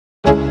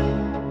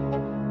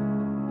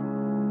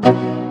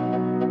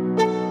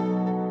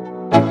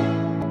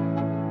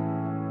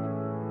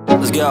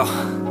Let's go.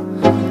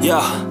 Yeah,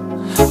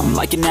 I'm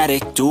like an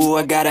addict, do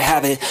I gotta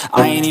have it.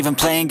 I ain't even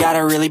playing, got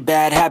a really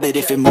bad habit.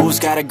 If it moves,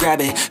 gotta grab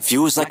it,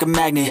 fuse like a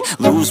magnet.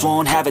 Lose,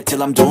 won't have it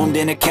till I'm doomed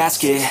in a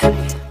casket.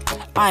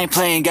 I ain't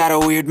playing, got a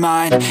weird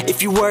mind.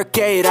 If you work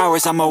 8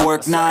 hours, I'ma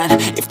work 9.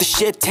 If the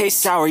shit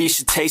tastes sour, you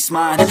should taste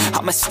mine.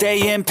 I'ma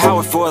stay in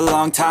power for a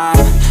long time.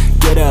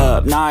 Get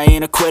up, nah, I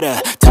ain't a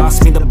quitter.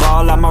 Toss me the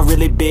ball, I'm a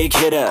really big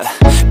hitter.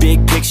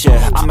 Big picture,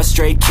 I'm a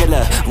straight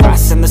killer. I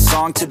send the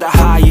song to the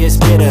highest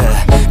bidder.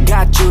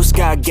 Got juice,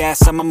 got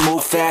gas, I'ma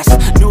move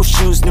fast. New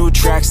shoes, new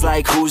tracks,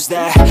 like who's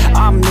that?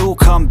 I'm new,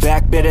 come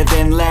back, better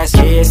than last.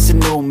 Yeah, it's a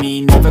new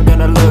me, never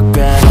gonna look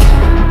back.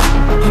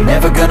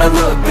 Never gonna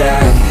look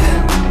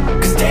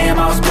back. Cause damn,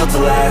 I was built to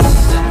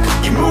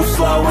last. You move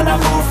slow and I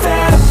move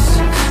fast,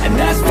 and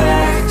that's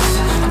facts.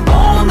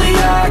 Only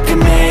I can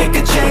make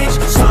a change.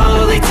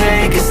 Slowly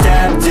take a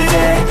step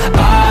today.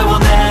 I will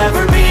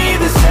never be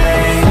the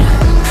same,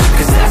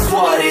 cause that's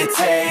what it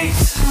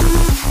takes.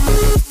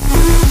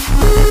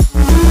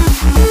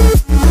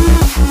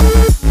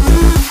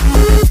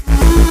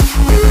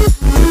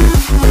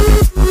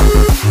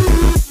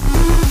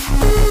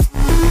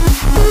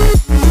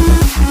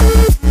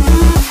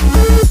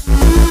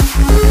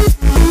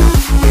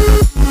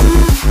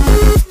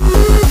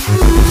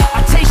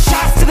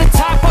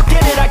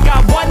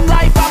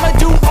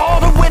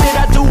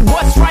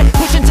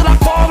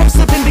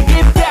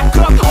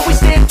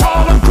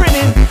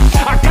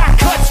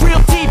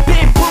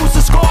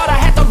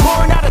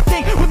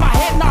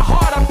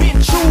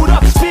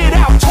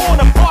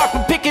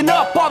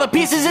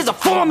 Pieces is a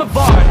form of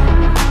art.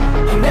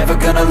 I'm never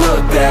gonna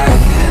look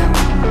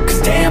back. Cause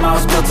damn, I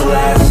was built to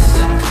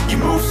last. You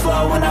move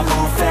slow and I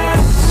move fast.